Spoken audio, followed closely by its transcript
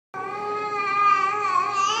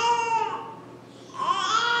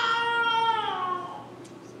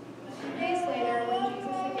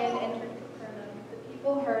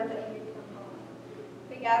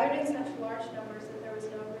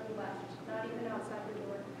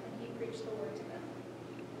preach the word to them.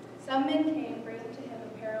 Some men came, bringing to him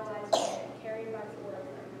a paralyzed man, carried by 4 of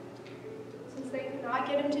them. Since they could not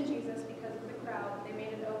get him to Jesus because of the crowd, they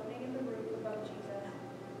made an opening in the roof above Jesus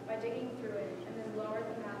by digging through it, and then lowered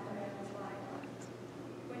the mat the man was lying on.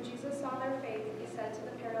 When Jesus saw their faith, he said to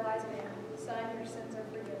the paralyzed man, "Son, your sins are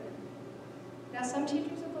forgiven." Now some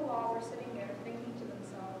teachers of the law were sitting there, thinking to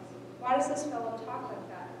themselves, "Why does this fellow talk like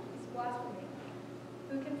that? He's blaspheming.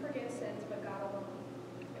 Who can forgive sins but God alone?"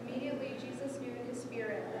 Immediately Jesus knew in his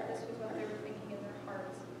spirit that this was what they were thinking in their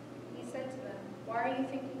hearts. He said to them, "Why are you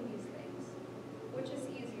thinking these things? Which is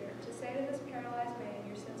easier, to say to this paralyzed man,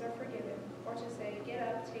 'Your sins are forgiven,' or to say, 'Get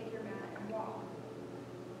up, take your mat, and walk'?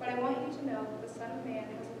 But I want you to know that the Son of Man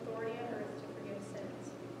has authority on earth to forgive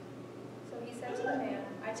sins." So he said to the man,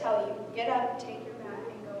 "I tell you, get up, take your mat,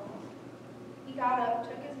 and go home." He got up,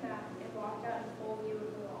 took his mat, and walked out in full view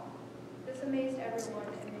of them all. This amazed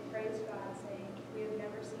everyone, and they praised God, saying, "We have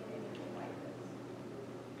never seen anything like this."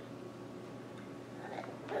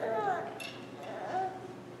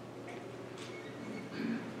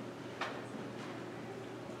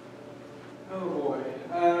 Oh boy.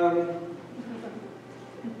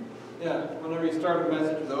 Yeah, whenever you start a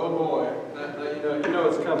message with "oh boy," you know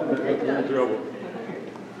it's coming. You're in trouble.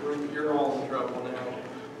 You're all in trouble now.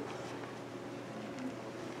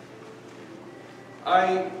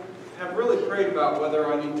 I have really prayed about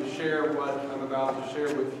whether I need to share what I'm about to share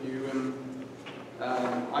with you, and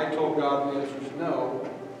I told God the answer is no.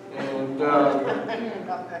 And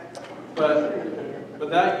but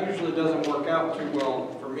that usually doesn't work out too well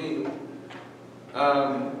for me.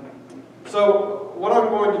 So what I'm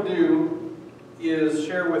going to do is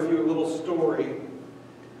share with you a little story.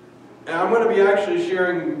 And I'm going to be actually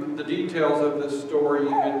sharing the details of this story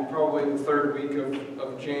in probably the 3rd week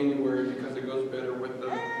of January, because it goes better with the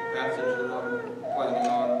passage that I'm planning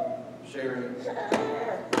on sharing.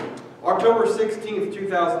 October 16th,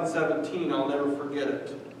 2017, I'll never forget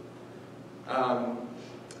it.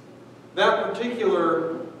 That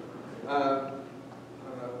particular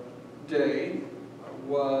day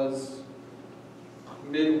was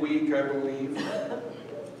midweek, I believe,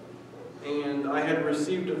 and I had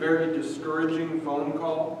received a very discouraging phone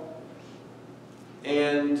call,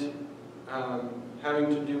 and having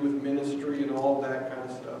to do with ministry and all that kind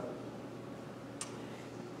of stuff.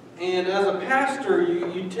 And as a pastor,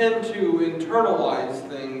 you tend to internalize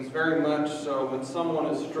things very much so when someone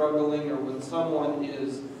is struggling or when someone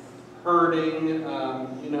is hurting.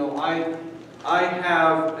 I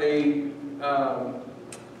have a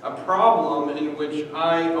problem in which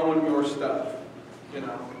I own your stuff.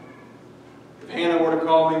 If Hannah were to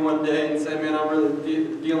call me one day and say, "Man, I'm really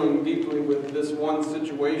dealing deeply with this one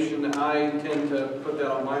situation," I tend to put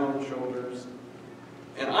that on my own shoulders.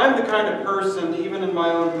 And I'm the kind of person, even in my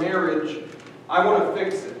own marriage, I want to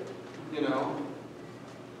fix it,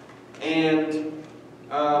 And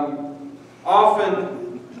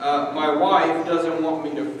often my wife doesn't want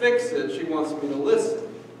me to fix it; she wants me to listen.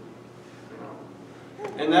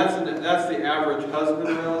 And that's the average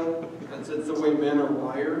husband, really. It's the way men are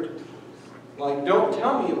wired. Like, don't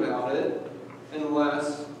tell me about it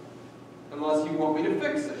unless you want me to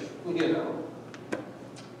fix it,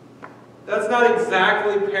 That's not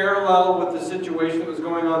exactly parallel with the situation that was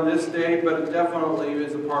going on this day, but it definitely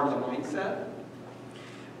is a part of the mindset.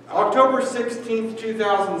 October 16th,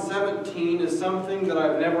 2017 is something that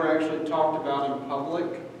I've never actually talked about in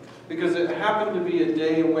public, because it happened to be a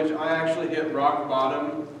day in which I actually hit rock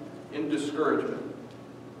bottom in discouragement.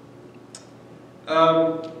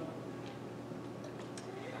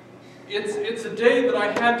 It's a day that I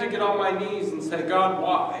had to get on my knees and say, "God,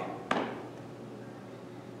 why?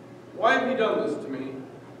 Why have you done this to me?"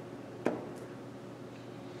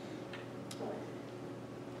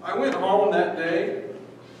 I went home that day.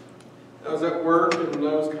 I was at work, and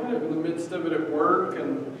I was kind of in the midst of it at work,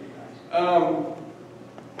 and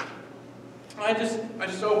I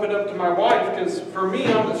just opened up to my wife, because for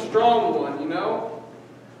me, I'm the strong one,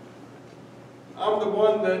 I'm the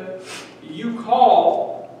one that you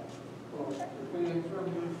call. It's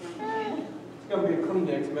going to be a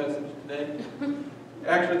Kleenex message today.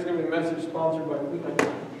 Actually, it's going to be a message sponsored by Kleenex.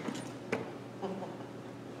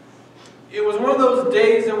 It was one of those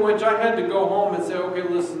days in which I had to go home and say, "Okay,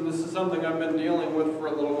 listen, this is something I've been dealing with for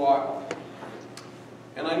a little while,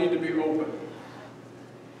 and I need to be open."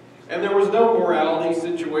 And there was no morality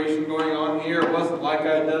situation going on here. It wasn't like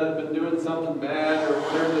I had been doing something bad or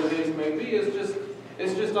whatever the case may be. It's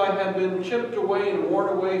just I had been chipped away and worn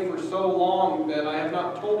away for so long that I have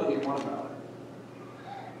not told anyone about it.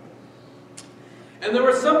 And there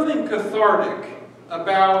was something cathartic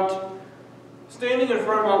about standing in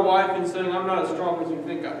front of my wife and saying, "I'm not as strong as you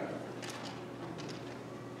think I am."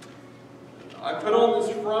 I put on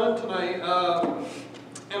this front, and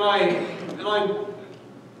I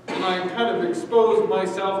kind of exposed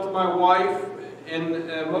myself to my wife, and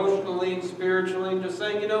emotionally and spiritually, and just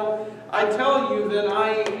saying, I tell you that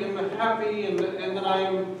I am happy and that I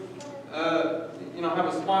am, have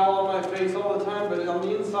a smile on my face all the time, but on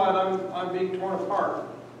the inside I'm being torn apart.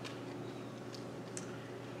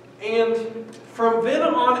 And from then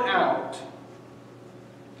on out,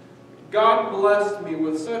 God blessed me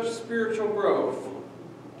with such spiritual growth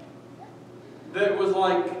that it was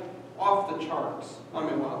like off the charts. I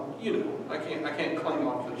mean, well, I can't claim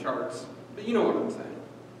off the charts, but you know what I'm saying.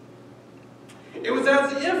 It was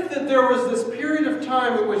as if that there was this period of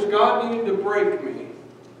time in which God needed to break me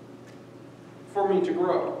for me to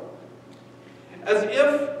grow. As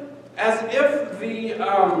if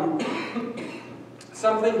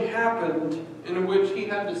something happened in which He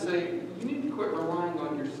had to say, you need to quit relying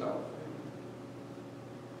on yourself.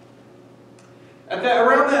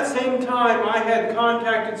 Around that same time, I had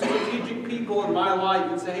contacted strategic people in my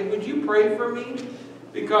life and said, hey, would you pray for me?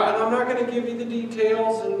 Because I'm not going to give you the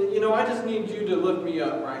details, and I just need you to lift me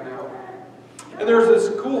up right now. And there's this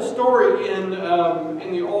cool story in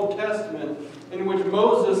the Old Testament in which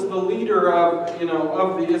Moses, the leader of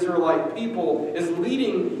the Israelite people, is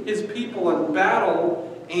leading his people in battle,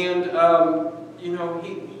 and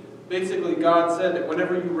he basically, God said that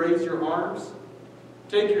whenever you raise your arms,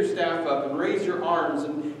 take your staff up and raise your arms,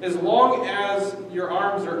 and as long as your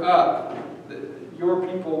arms are up, your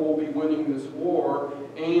people will be winning this war,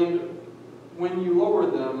 and when you lower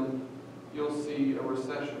them, you'll see a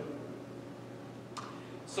recession.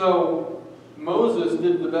 So Moses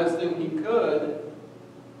did the best thing he could.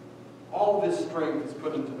 All of his strength is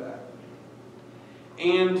put into that.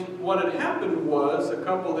 And what had happened was a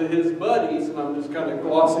couple of his buddies, and I'm just kind of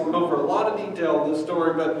glossing over a lot of detail in this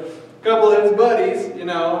story, but a couple of his buddies,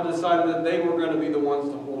 decided that they were going to be the ones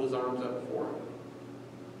to hold his arms up for him.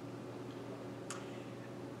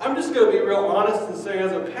 I'm just going to be real honest and say,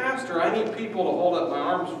 as a pastor, I need people to hold up my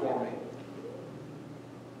arms for me.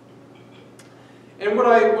 And what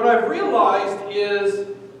I've realized is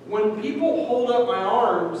when people hold up my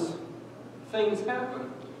arms, things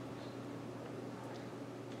happen.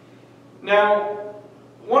 Now,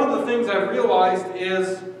 one of the things I've realized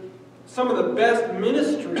is some of the best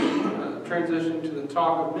ministry, transition to the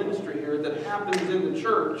talk of ministry here, that happens in the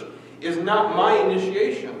church is not my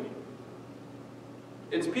initiation.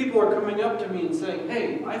 It's people are coming up to me and saying,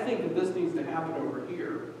 hey, I think that this needs to happen over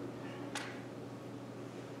here.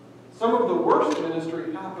 Some of the worst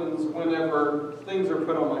ministry happens whenever things are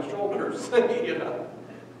put on my shoulders.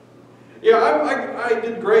 Yeah, I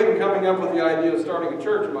did great in coming up with the idea of starting a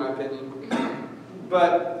church, in my opinion.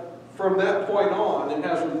 But from that point on, it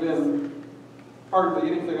hasn't been hardly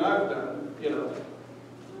anything I've done,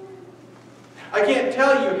 I can't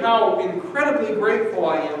tell you how incredibly grateful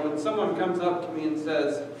I am when someone comes up to me and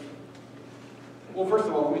says, well, first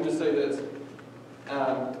of all, let me just say this.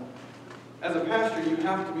 As a pastor, you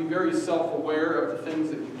have to be very self-aware of the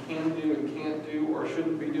things that you can do and can't do, or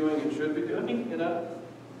shouldn't be doing and should be doing,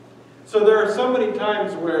 So there are so many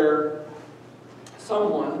times where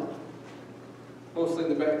someone, mostly in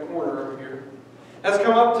the back corner over here, has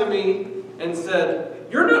come up to me and said,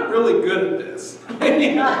 you're not really good at this.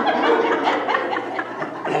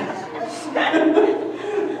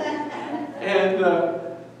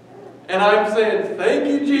 And I'm saying, thank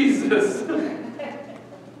you, Jesus.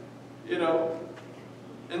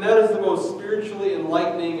 And that is the most spiritually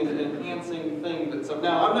enlightening and enhancing thing that's up.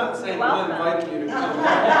 Now, I'm not saying I'm not inviting you to come.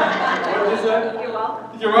 What did you say? You're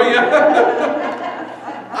welcome. You're right,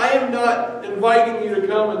 yeah. I am not inviting you to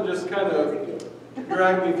come and just kind of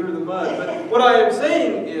drag me through the mud. But what I am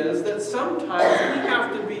saying is that sometimes we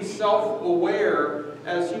have to be self-aware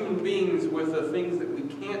as human beings with the things that we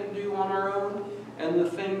can't do on our own and the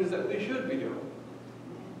things that we should be doing.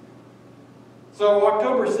 So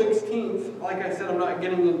October 16th, like I said, I'm not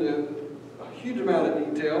getting into a huge amount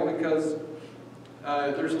of detail because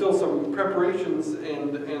there's still some preparations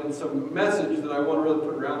and some message that I want to really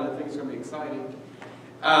put around. I think it's going to be exciting.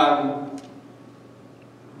 I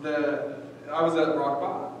was at rock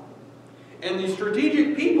bottom. And the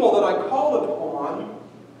strategic people that I called upon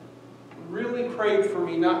really prayed for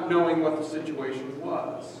me, not knowing what the situation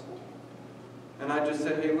was. And I just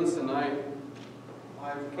said, hey, listen, I've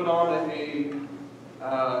put on a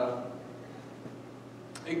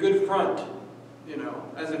good front,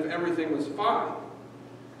 as if everything was fine.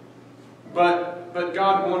 But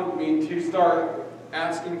God wanted me to start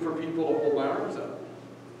asking for people to hold my arms up.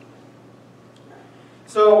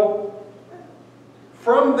 So,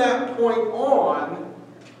 from that point on,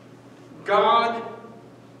 God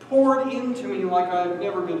poured into me like I've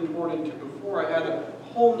never been poured into before. I had a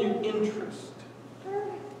whole new interest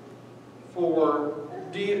for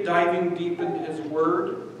diving deep into His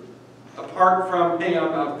Word. Apart from, hey,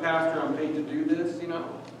 I'm a pastor, I'm paid to do this, you know.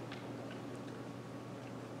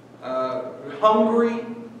 Hungry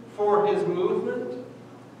for His movement.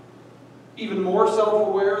 Even more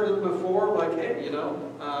self-aware than before. Like, hey, you know,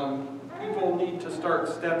 people need to start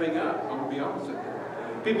stepping up. I'm going to be honest with you.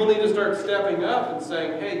 People need to start stepping up and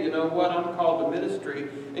saying, hey, you know what, I'm called to ministry.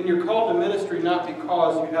 And you're called to ministry not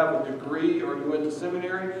because you have a degree or you went to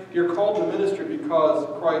seminary. You're called to ministry because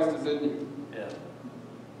Christ is in you. Yeah.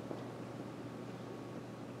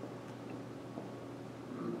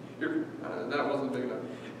 That wasn't big enough.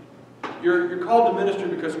 You're called to ministry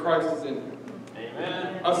because Christ is in you.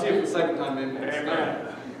 Amen. I'll see it the second time, maybe.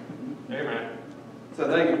 Amen. Amen. So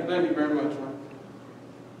thank you very much.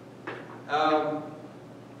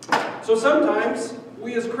 So sometimes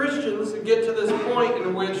we as Christians get to this point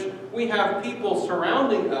in which we have people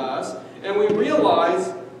surrounding us, and we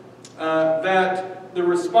realize that the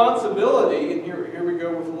responsibility, and here we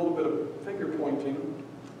go with a little bit of finger pointing.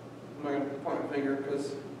 I'm not going to point a finger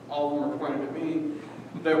because all of them are pointed at me.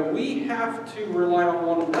 That we have to rely on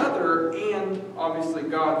one another and obviously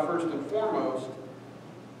God first and foremost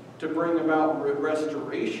to bring about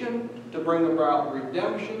restoration, to bring about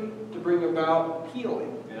redemption, to bring about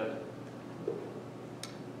healing. Yeah.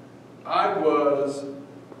 I was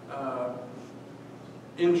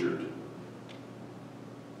injured.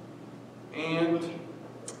 And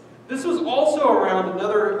this was also around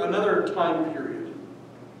another time period.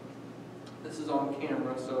 This is on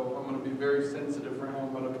camera, so I'm going to be very sensitive for how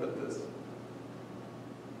I'm going to put this.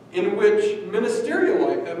 In which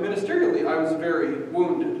ministerially I was very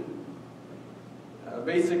wounded.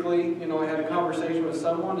 Basically, you know, I had a conversation with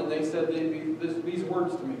someone and they said these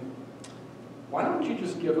words to me. Why don't you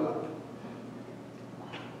just give up?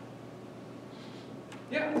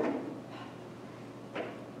 Yeah.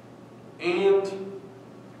 And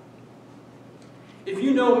if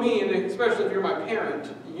you know me, and especially if you're my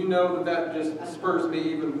parent, you know that just spurs me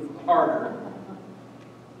even harder.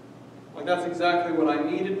 Like that's exactly what I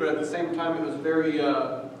needed, but at the same time it was very,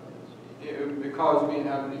 it caused me to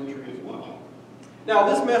have an injury as well. Now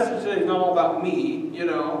this message today is not all about me, you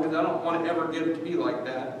know, because I don't want to ever get it to be like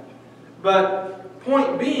that. But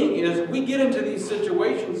point being is we get into these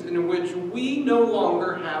situations in which we no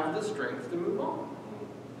longer have the strength to move on.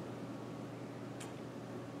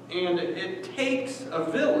 And it takes a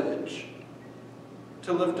village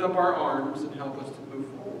to lift up our arms and help us to move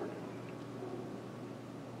forward.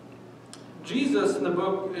 Jesus in the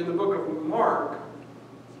book of Mark,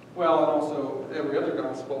 well, and also every other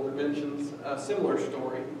gospel mentions a similar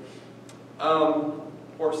story,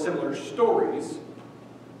 or similar stories.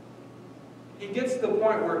 He gets to the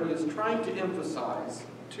point where he is trying to emphasize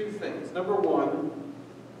two things. Number one,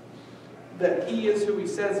 that he is who he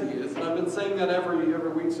says he is. And I've been saying that every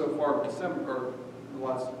week so far of December, or the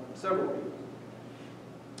last several weeks.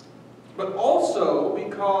 But also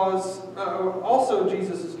because,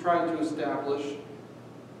 Jesus is trying to establish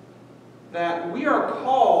that we are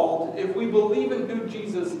called, if we believe in who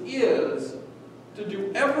Jesus is, to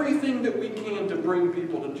do everything that we can to bring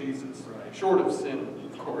people to Jesus. Right. Short of sin,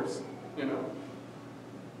 of course, you know.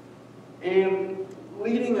 And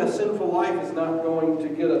leading a sinful life is not going to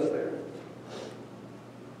get us there.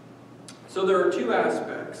 So there are two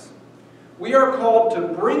aspects. We are called to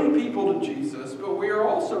bring people to Jesus, but we are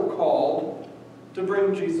also called to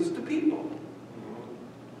bring Jesus to people.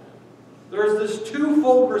 There's this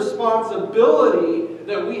twofold responsibility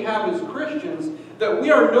that we have as Christians, that we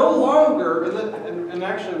are no longer, and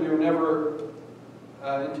actually we were never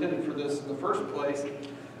intended for this in the first place,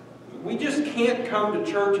 we just can't come to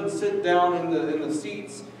church and sit down in the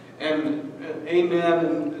seats and amen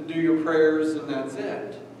and do your prayers and that's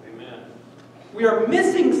it. We are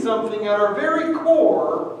missing something at our very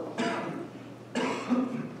core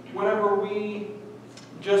whenever we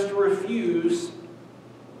just refuse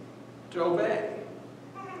to obey.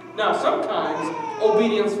 Now, sometimes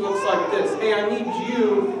obedience looks like this. Hey, I need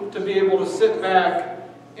you to be able to sit back,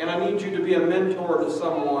 and I need you to be a mentor to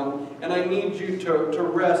someone, and I need you to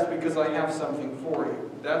rest because I have something for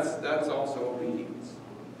you. That's also obedience.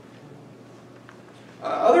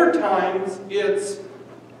 Other times, it's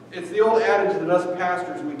the old adage that us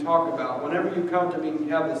pastors we talk about. Whenever you come to me and you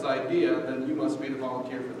have this idea, then you must be the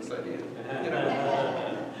volunteer for this idea.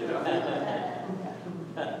 You know.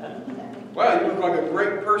 Wow, you look like a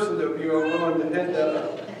great person that you are willing to head that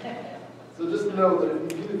up. So just know that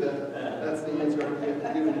if you do that, that's the answer I'm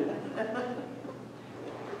giving you.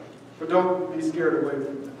 But don't be scared away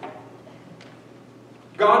from that.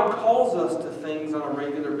 God calls us to things on a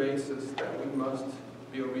regular basis that we must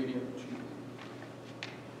be obedient to.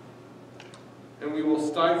 And we will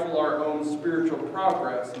stifle our own spiritual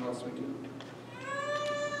progress unless we do.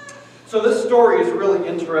 So this story is really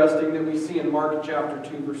interesting that we see in Mark chapter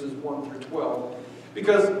 2, verses 1 through 12.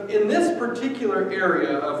 Because in this particular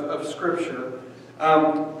area of Scripture,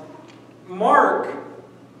 Mark,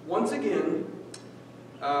 once again,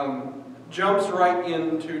 jumps right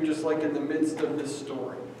into just like in the midst of this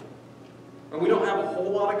story. And we don't have a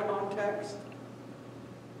whole lot of context.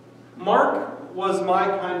 Mark was my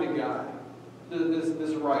kind of guy,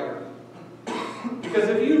 this writer. Because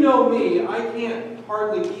if you know me, I can't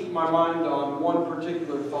hardly keep my mind on one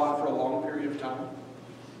particular thought for a long period of time.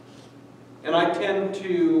 And I tend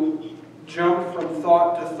to jump from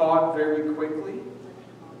thought to thought very quickly,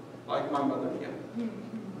 like my mother can.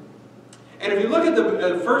 And if you look at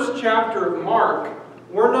the first chapter of Mark,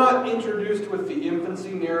 we're not introduced with the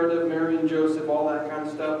infancy narrative, Mary and Joseph, all that kind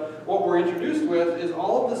of stuff. What we're introduced with is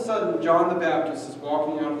all of a sudden John the Baptist is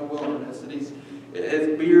walking out of the wilderness, and his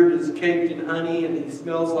beard is caked in honey, and he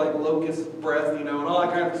smells like locust breath, and all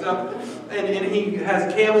that kind of stuff. And he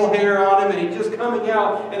has camel hair on him, and he's just coming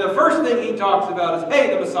out. And the first thing he talks about is,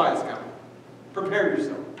 hey, the Messiah's coming. Prepare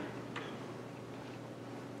yourself.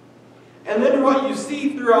 And then what you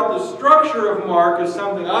see throughout the structure of Mark is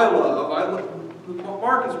something I love.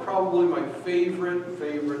 Mark is probably my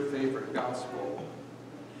favorite gospel.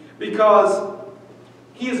 Because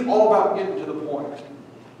he is all about getting to the point.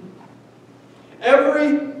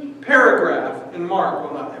 Every paragraph in Mark,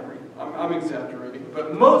 well, not every, I'm exaggerating,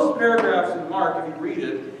 but most paragraphs in Mark, if you read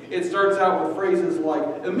it, it starts out with phrases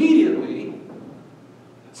like immediately,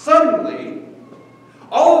 suddenly,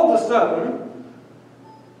 all of a sudden,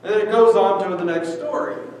 and then it goes on to the next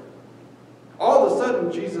story. All of a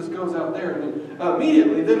sudden, Jesus goes out there, and then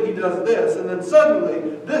immediately, then he does this, and then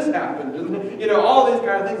suddenly, this happened, and all these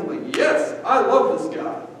kind of things. I'm like, yes, I love this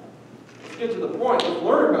guy. Let's get to the point. Let's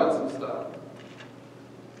learn about some stuff.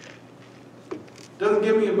 Doesn't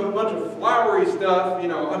give me a bunch of flowery stuff,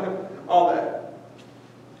 all that.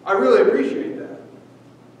 I really appreciate that.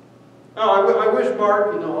 Oh, I wish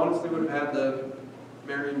Mark, honestly would have had the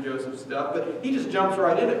Mary and Joseph stuff, but he just jumps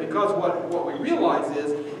right in it, because what we realize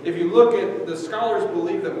is, if you look at, the scholars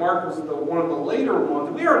believe that Mark was one of the later ones.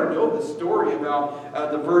 We already know the story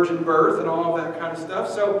about the virgin birth and all of that kind of stuff,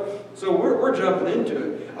 so we're jumping into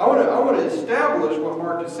it. I want to establish what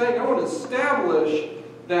Mark is saying. I want to establish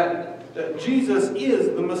that Jesus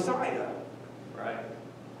is the Messiah. Right.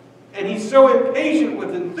 And he's so impatient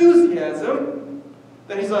with enthusiasm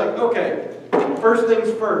that he's like, okay, first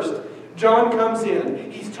things first. John comes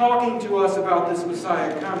in. He's talking to us about this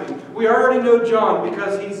Messiah coming. We already know John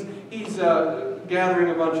because he's gathering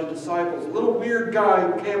a bunch of disciples. A little weird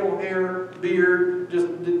guy, camel hair, beard,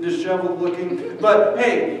 just disheveled looking. But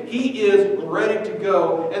hey, he is ready to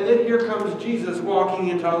go. And then here comes Jesus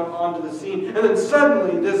walking onto the scene. And then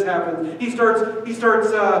suddenly this happens. He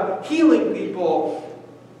starts healing people.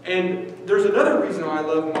 And there's another reason I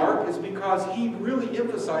love Mark, is because he really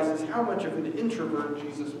emphasizes how much of an introvert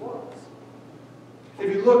Jesus was. If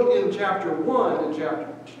you look in chapter 1 and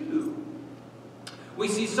chapter 2, we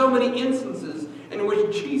see so many instances in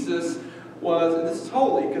which Jesus was, and this is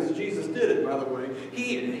holy because Jesus did it, by the way,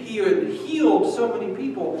 he had healed so many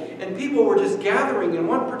people, and people were just gathering in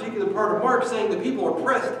one particular part of Mark saying that people are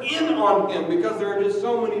pressed in on him because there are just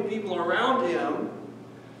so many people around him.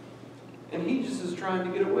 And he just is trying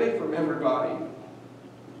to get away from everybody.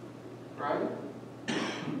 Right?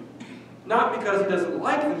 Not because he doesn't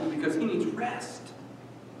like them, but because he needs rest.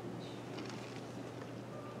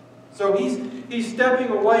 So he's stepping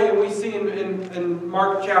away, and we see in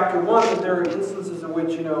Mark chapter 1 that there are instances in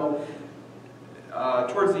which,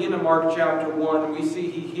 towards the end of Mark chapter 1, we see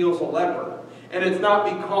he heals a leper. And it's not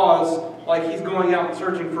because he's going out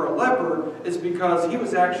searching for a leper. It's because he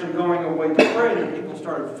was actually going away to pray, and people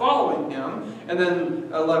started following him, and then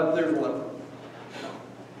there's a leper.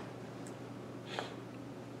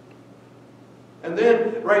 And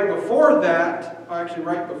then right before that, actually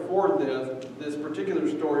right before this particular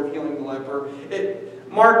story of healing the leper,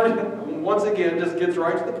 Mark once again just gets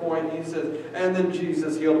right to the point. He says, and then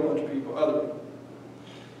Jesus healed a bunch of people, other people.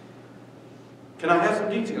 Can I have some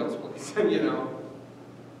details, please?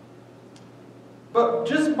 But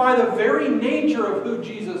just by the very nature of who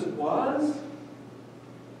Jesus was,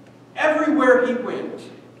 everywhere he went,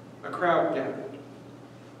 a crowd gathered.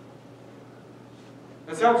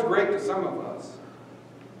 That sounds great to some of us.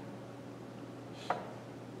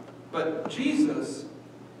 But Jesus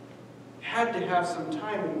had to have some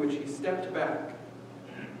time in which he stepped back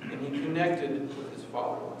and he connected with his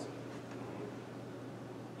Father once again.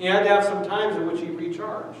 He had to have some times in which he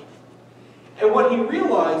recharged. And what he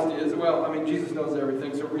realized is, well, I mean, Jesus knows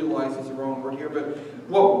everything, so realize is the wrong word here, but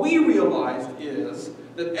what we realized is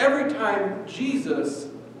that every time Jesus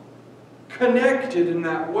connected in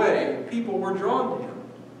that way, people were drawn to him.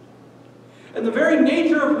 And the very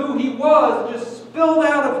nature of who he was just spilled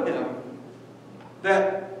out of him.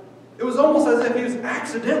 That it was almost as if he was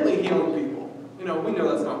accidentally healing people. You know, we know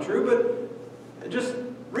that's not true, but it just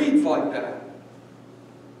reads like that.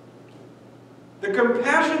 The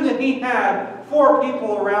compassion that he had for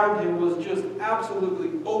people around him was just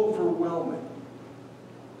absolutely overwhelming.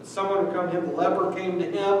 Someone would come to him, the leper came to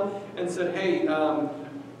him and said, hey,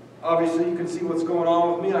 obviously you can see what's going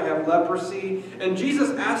on with me. I have leprosy. And Jesus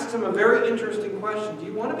asked him a very interesting question. Do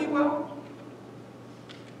you want to be well?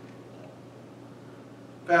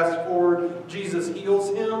 Fast forward, Jesus heals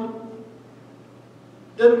him.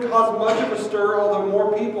 Doesn't cause much of a stir, although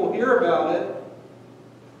more people hear about it.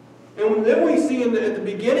 And then we see at the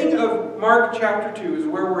beginning of Mark chapter 2 is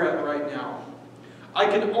where we're at right now. I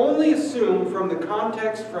can only assume from the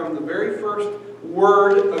context from the very first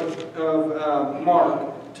word of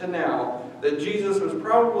Mark to now that Jesus was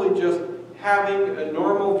probably just having a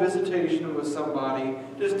normal visitation with somebody,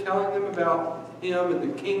 just telling them about him and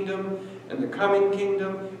the kingdom and the coming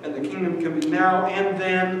kingdom, and the kingdom can be now and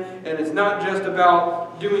then, and it's not just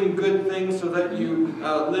about doing good things so that you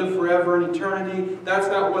live forever in eternity. That's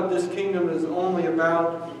not what this kingdom is only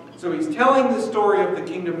about. So he's telling the story of the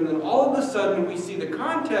kingdom, and then all of a sudden we see the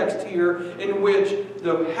context here in which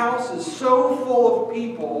the house is so full of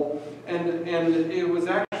people, and it was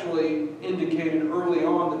actually indicated early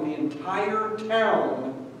on that the entire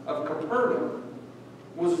town of Capernaum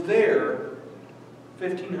was there,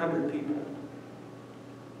 1,500 people.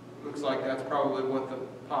 Looks like that's probably what the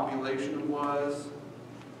population was.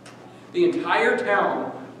 The entire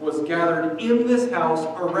town was gathered in this house,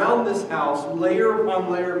 around this house, layer upon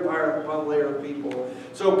layer upon layer of people.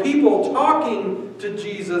 So people talking to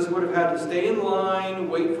Jesus would have had to stay in line,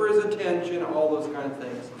 wait for his attention, all those kind of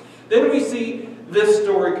things. Then we see this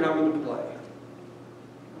story come into play.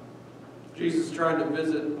 Jesus trying to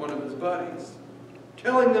visit one of his buddies,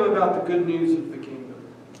 telling them about the good news of the kingdom.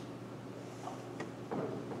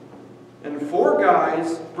 And 4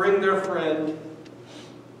 guys bring their friend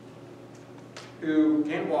who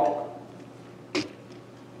can't walk.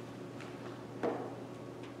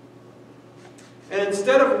 And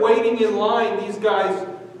instead of waiting in line, these guys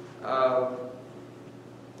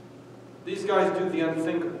do the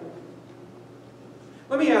unthinkable.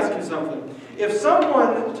 Let me ask you something. If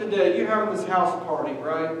someone today, you're having this house party,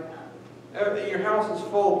 right? Your house is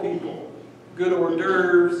full of people. Good hors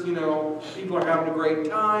d'oeuvres, you know, people are having a great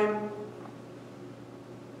time.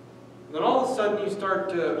 Then all of a sudden you start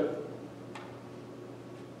to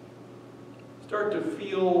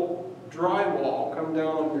feel drywall come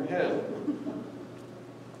down on your head.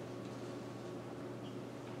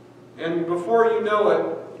 And before you know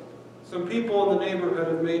it, some people in the neighborhood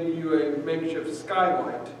have made you a makeshift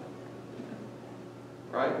skylight.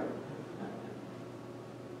 Right?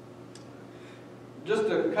 Just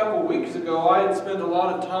a couple weeks ago, I had spent a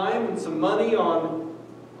lot of time and some money on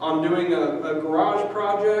doing a garage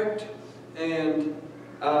project, and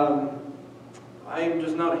I am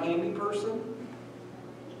just not a handy person.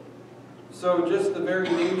 So just the very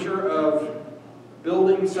nature of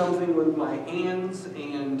building something with my hands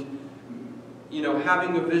and, you know,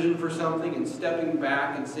 having a vision for something and stepping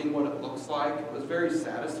back and seeing what it looks like was very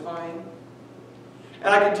satisfying.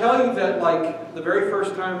 And I can tell you that, like, the very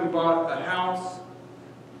first time we bought a house,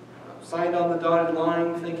 signed on the dotted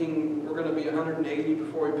line thinking we're going to be 180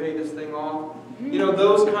 before we pay this thing off. You know,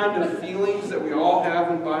 those kind of feelings that we all have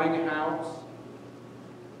in buying a house.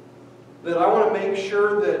 That I want to make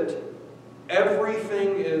sure that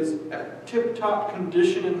everything is at tip-top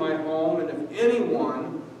condition in my home, and if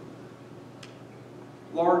anyone,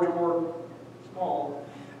 large or small,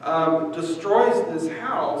 destroys this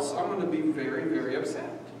house, I'm going to be very, very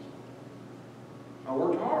upset. I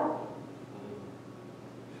worked hard.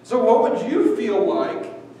 So what would you feel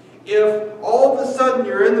like if all of a sudden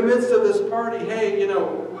you're in the midst of this party? Hey, you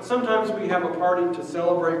know, sometimes we have a party to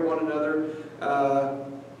celebrate one another.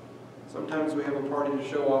 Sometimes we have a party to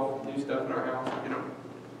show off new stuff in our house, you know,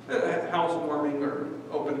 housewarming or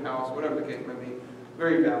open house, whatever the case may be.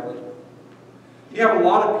 Very valid. You have a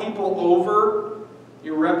lot of people over.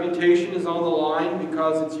 Your reputation is on the line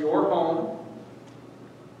because it's your home.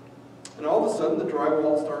 And all of a sudden the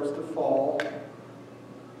drywall starts to fall.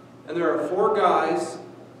 And there are 4 guys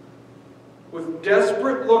with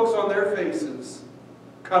desperate looks on their faces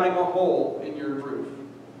cutting a hole in your roof.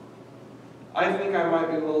 I think I might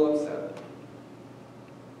be a little upset.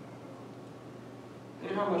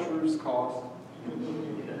 how much roofs cost?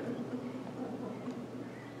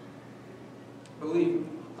 Believe me,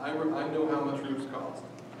 I know how much roofs cost.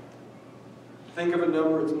 Think of a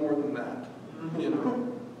number, it's more than that. You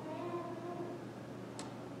know.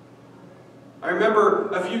 I remember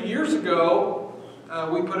a few years ago,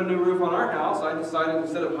 we put a new roof on our house. I decided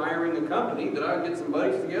instead of hiring a company that I would get some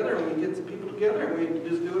buddies together and we'd get some people together and we'd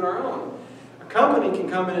just do it our own. A company can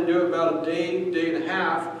come in and do it about a day, day and a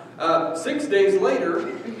half. 6 days later,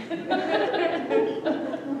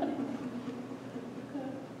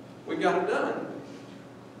 we got it done.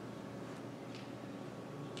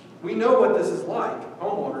 We know what this is like.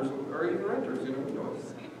 Homeowners or even renters, we know what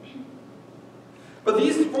it's like. But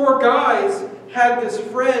these 4 guys had this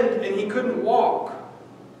friend and he couldn't walk.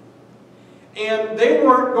 And they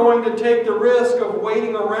weren't going to take the risk of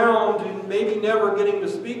waiting around and maybe never getting to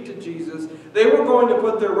speak to Jesus. They were going to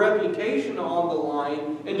put their reputation on the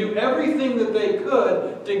line and do everything that they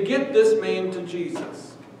could to get this man to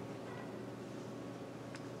Jesus.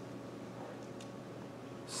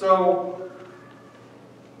 So,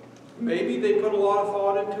 maybe they put a lot of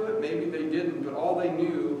thought into it, maybe they didn't, but all they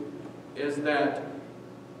knew is that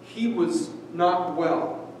he was not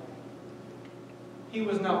well. He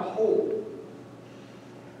was not whole.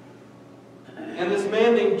 And this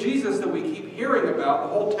man named Jesus that we keep hearing about, the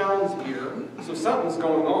whole town's here, so something's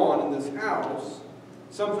going on in this house,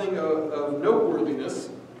 something of noteworthiness.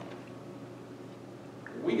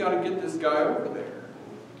 We got to get this guy over there.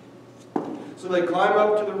 So they climb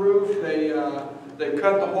up to the roof, they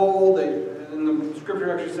cut the hole, and the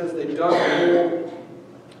scripture actually says they dug the hole,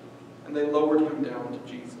 and they lowered him down to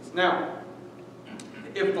Jesus. Now,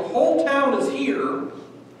 if the whole town is here,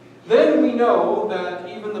 then we know that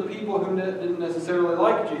even the people who didn't necessarily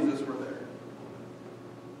like Jesus were there.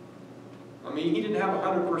 I mean, he didn't have a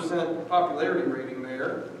 100% popularity rating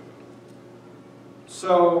there.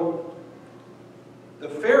 So, the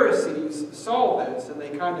Pharisees saw this, and they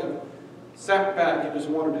kind of sat back and just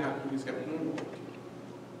wondered how he was going to handle it.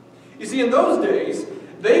 You see, in those days,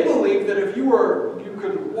 they believed that if you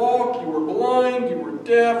couldn't walk, you were blind, you were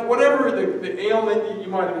deaf, whatever the ailment you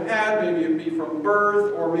might have had, maybe it be from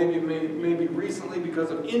birth or maybe recently because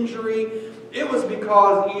of injury, it was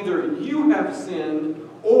because either you have sinned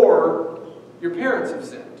or your parents have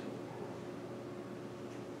sinned.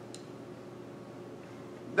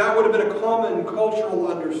 That would have been a common cultural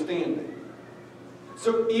understanding.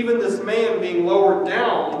 So even this man being lowered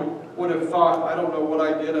down would have thought, I don't know what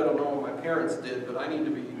I did, I don't know what my parents did, but I need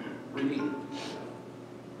to be redeemed.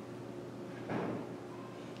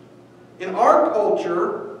 In our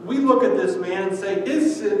culture, we look at this man and say,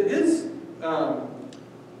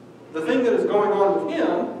 the thing that is going on with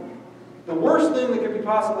him, the worst thing that could be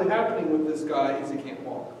possibly happening with this guy is he can't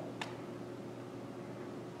walk.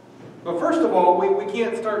 But first of all, we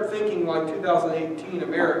can't start thinking like 2018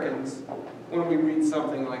 Americans when we read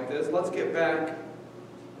something like this. Let's get back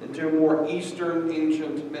into a more Eastern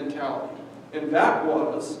ancient mentality. And that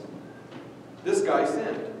was, this guy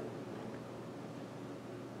sinned.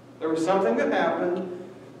 There was something that happened,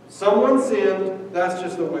 someone sinned, that's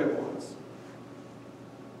just the way it was.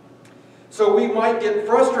 So we might get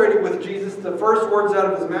frustrated with Jesus. The first words out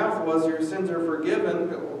of his mouth was, your sins are forgiven.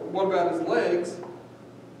 What about his legs?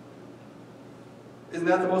 Isn't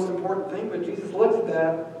that the most important thing? But Jesus looks at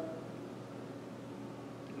that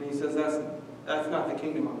and he says, that's not the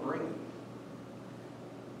kingdom I'm bringing.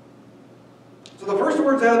 So the first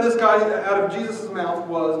words out of this guy, out of Jesus' mouth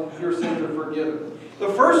was, your sins are forgiven. The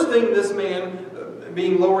first thing this man,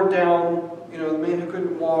 being lowered down, the man who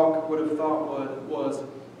couldn't walk, would have thought was,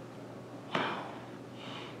 wow,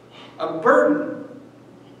 a burden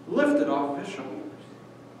lifted off his shoulders.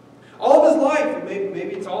 All of his life, maybe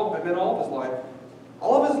it's been all of his life,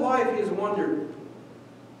 all of his life he has wondered,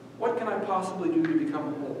 what can I possibly do to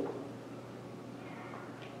become whole?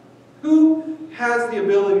 Who has the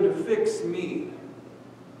ability to fix me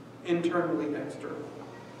internally, externally?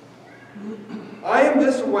 I am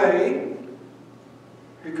this way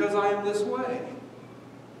because I am this way.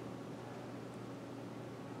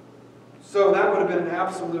 So that would have been an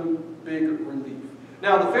absolute big relief.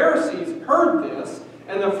 Now the Pharisees heard this,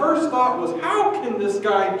 and the first thought was, how can this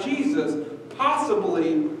guy Jesus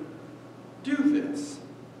possibly do this?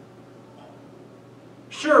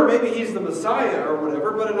 Sure, maybe he's the Messiah or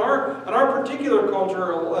whatever, but in our particular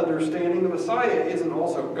cultural understanding, the Messiah isn't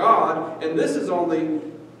also God, and this is only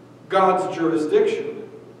God's jurisdiction.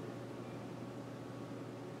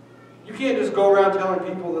 You can't just go around telling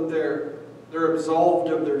people that they're absolved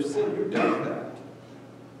of their sin. Who does that?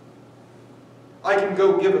 I can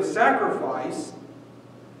go give a sacrifice,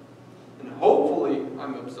 and hopefully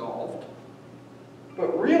I'm absolved.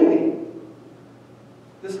 But really,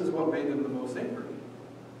 this is what made them the most angry.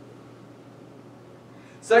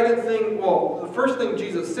 Second thing, well, the first thing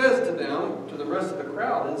Jesus says to them, to the rest of the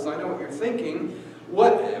crowd, is, I know what you're thinking.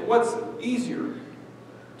 What's easier?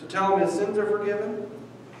 To tell him his sins are forgiven,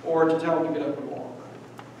 or to tell him to get up and walk?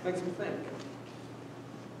 Makes him think.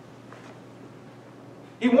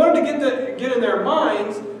 He wanted to get in their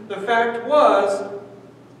minds. The fact was,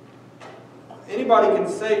 anybody can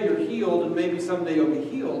say you're healed, and maybe someday you'll be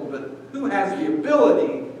healed, but who has the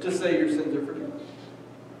ability to say your sins are forgiven?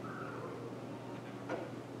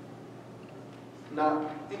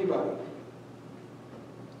 Not anybody.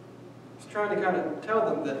 He's trying to kind of tell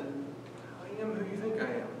them that I am who you think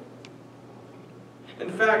I am.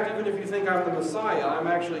 In fact, even if you think I'm the Messiah, I'm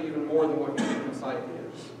actually even more than what you think the Messiah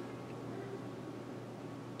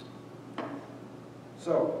is.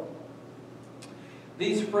 So,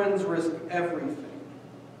 these friends risk everything.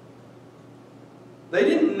 They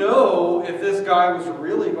didn't know if this guy was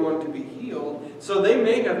really going to be healed, so they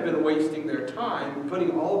may have been wasting their time,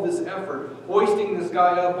 putting all of this effort, hoisting this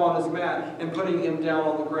guy up on his mat and putting him down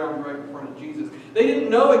on the ground right in front of Jesus. They didn't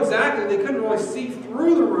know exactly. They couldn't really see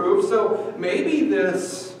through the roof, so maybe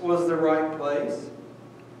this was the right place.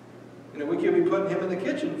 We could be putting him in the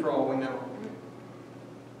kitchen for all we know.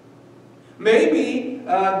 Maybe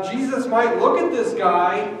Jesus might look at this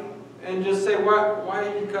guy and just say, why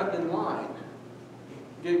are you cutting in line?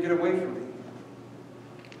 Get away from me.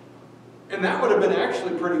 And that would have been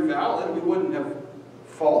actually pretty valid. We wouldn't have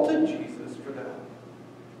faulted Jesus for that.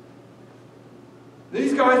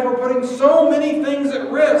 These guys were putting so many things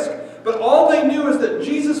at risk, but all they knew is that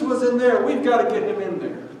Jesus was in there. We've got to get him in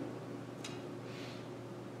there.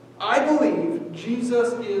 I believe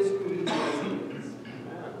Jesus is who he says he is.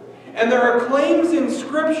 And there are claims in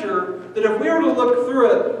Scripture that if we were to look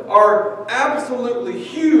through it are absolutely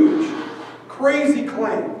huge, crazy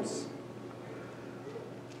claims.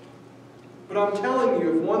 But I'm telling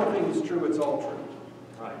you, if one thing is true, it's all true.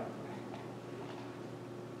 Right.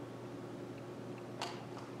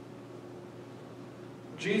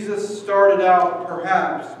 Jesus started out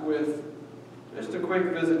perhaps with just a quick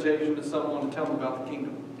visitation to someone to tell them about the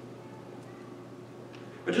kingdom.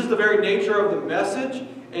 But just the very nature of the message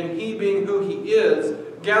and he being who he is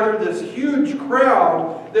gathered this huge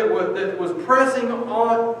crowd that was pressing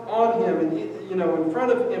on him and in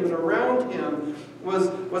front of him and around him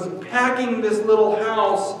was packing this little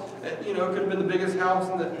house. It could have been the biggest house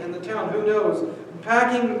in the town. Who knows?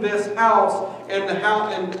 Packing this house and the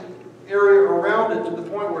house and area around it to the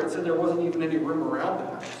point where it said there wasn't even any room around the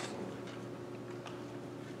house.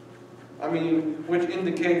 Which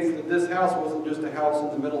indicates that this house wasn't just a house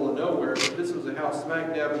in the middle of nowhere, but this was a house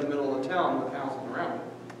smack dab in the middle of town with houses around it.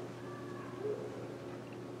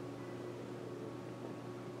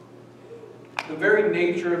 The very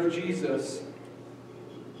nature of Jesus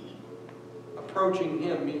approaching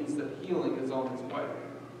him means that healing is on its way.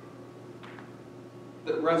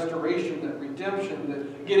 That restoration, that redemption,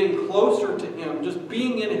 that getting closer to him, just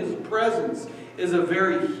being in his presence is a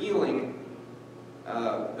very healing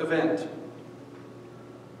event.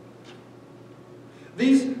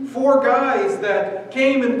 These four guys that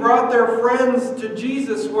came and brought their friends to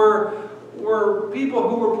Jesus were people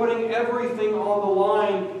who were putting everything on the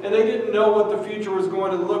line, and they didn't know what the future was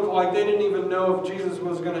going to look like. They didn't even know if Jesus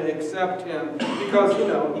was going to accept him because,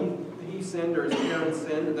 he sinned or his parents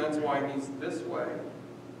sinned, and that's why he's this way.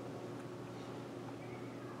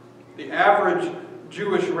 The average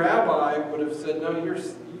Jewish rabbi would have said, no, you've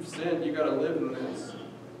sinned, you've got to live in this.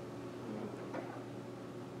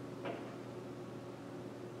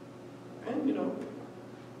 And,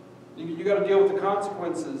 you got to deal with the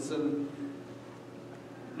consequences, and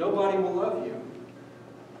nobody will love you.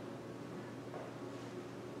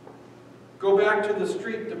 Go back to the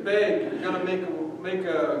street to beg. You've got to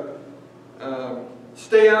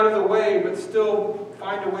stay out of the way, but still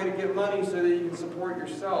find a way to get money so that you can support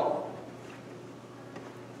yourself.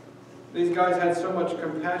 These guys had so much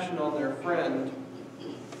compassion on their friend.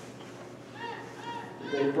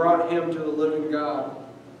 They brought him to the living God.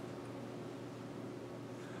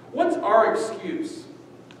 What's our excuse?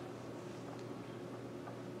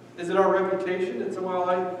 Is it our reputation? It's,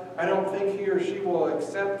 I don't think he or she will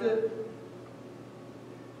accept it.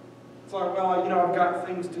 It's like, I've got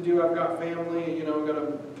things to do. I've got family. I've got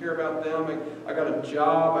to care about them. I got a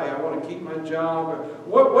job. I want to keep my job.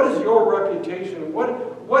 What is your reputation?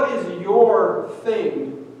 What is your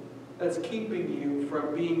thing that's keeping you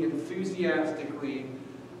from being enthusiastically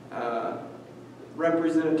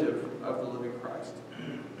representative of the living Christ?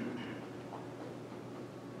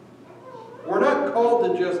 We're not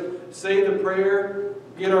called to just say the prayer,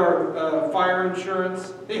 get our fire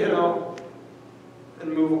insurance,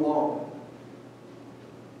 and move along.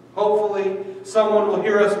 Hopefully, someone will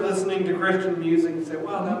hear us listening to Christian music and say,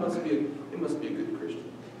 "Wow, it must be a good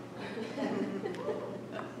Christian."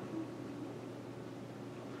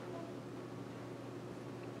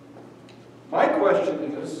 My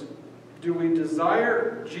question is, do we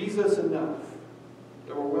desire Jesus enough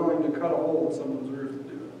that we're willing to cut a hole in someone's roof to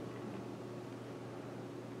do it?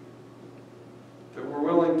 That we're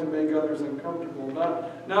willing to make others uncomfortable,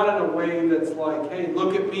 not in a way that's like, "Hey,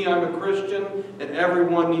 look at me, I'm a Christian, and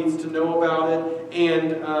everyone needs to know about it,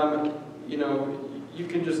 and you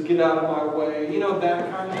can just get out of my way."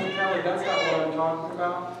 That kind of mentality. That's not what I'm talking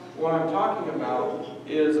about. What I'm talking about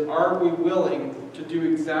is, are we willing to do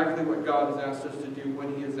exactly what God has asked us to do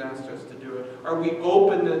when He has asked us to do it? Are we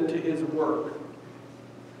open to His work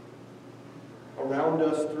around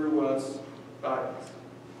us, through us, by us?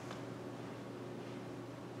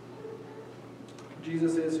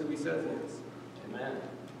 Jesus is who He says He is. Amen.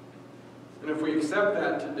 And if we accept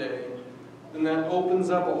that today, then that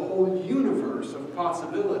opens up a whole universe of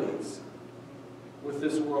possibilities with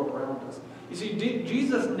this world around us. You see,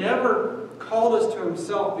 Jesus never called us to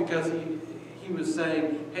Himself because He was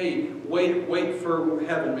saying, "Hey, wait for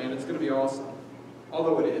heaven, man. It's going to be awesome."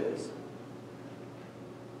 Although it is.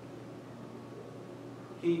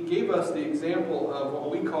 He gave us the example of what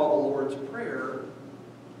we call the Lord's Prayer,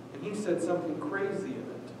 and He said something crazy in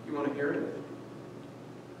it. You want to hear it?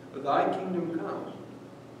 "Thy kingdom come.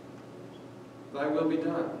 Thy will be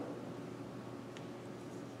done.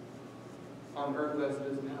 On earth as it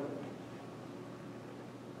is in heaven."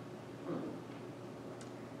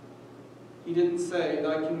 He didn't say,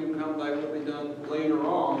 "Thy kingdom come, thy will be done" later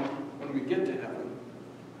on when we get to heaven.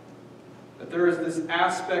 That there is this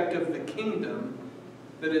aspect of the kingdom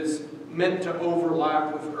that is meant to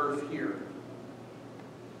overlap with earth here.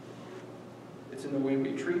 It's in the way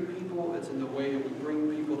we treat people. It's in the way that we bring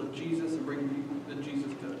people to Jesus and bring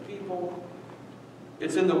Jesus to people.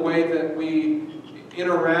 It's in the way that we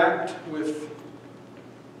interact with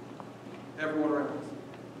everyone around us.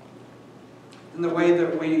 In the way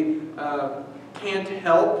that we can't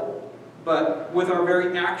help but with our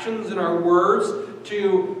very actions and our words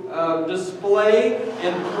to display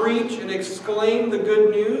and preach and exclaim the good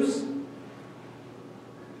news.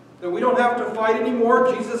 That we don't have to fight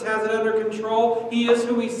anymore. Jesus has it under control. He is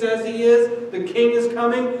who He says He is. The King is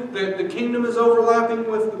coming. The kingdom is overlapping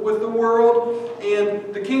with the world.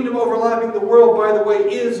 And the kingdom overlapping the world, by the way,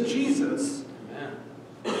 is Jesus.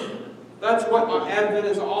 Amen. That's what Advent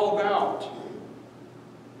is all about.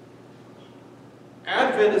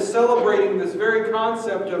 Advent is celebrating this very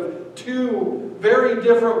concept of two very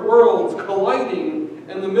different worlds colliding.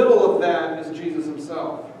 In the middle of that is Jesus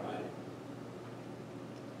Himself.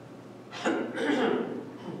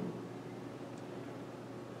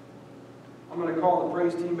 I'm going to call the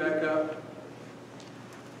praise team back up.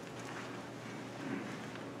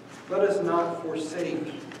 Let us not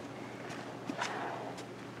forsake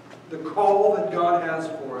the call that God has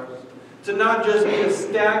for us. To not just be a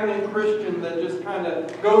stagnant Christian that just kind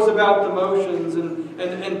of goes about the motions and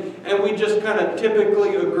we just kind of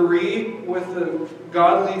typically agree with the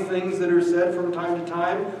godly things that are said from time to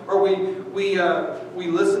time, or we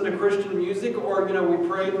listen to Christian music, or we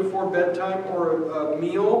pray before bedtime or a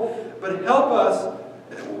meal. But help us,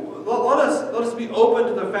 let us be open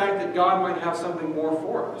to the fact that God might have something more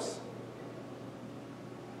for us.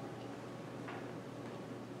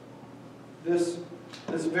 This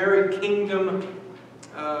very kingdom,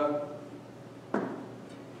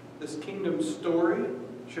 this kingdom story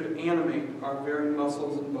should animate our very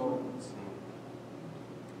muscles and bones.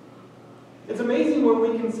 It's amazing when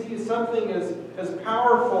we can see something as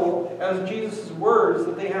powerful as Jesus' words,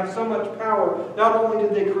 that they have so much power. Not only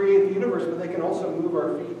did they create the universe, but they can also move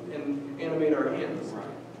our feet and animate our hands. Right.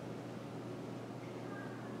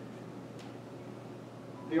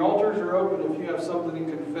 The altars are open if you have something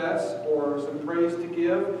to confess or some praise to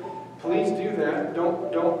give. Please do that.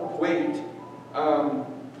 Don't wait. But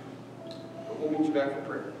we'll meet you back for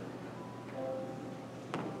prayer.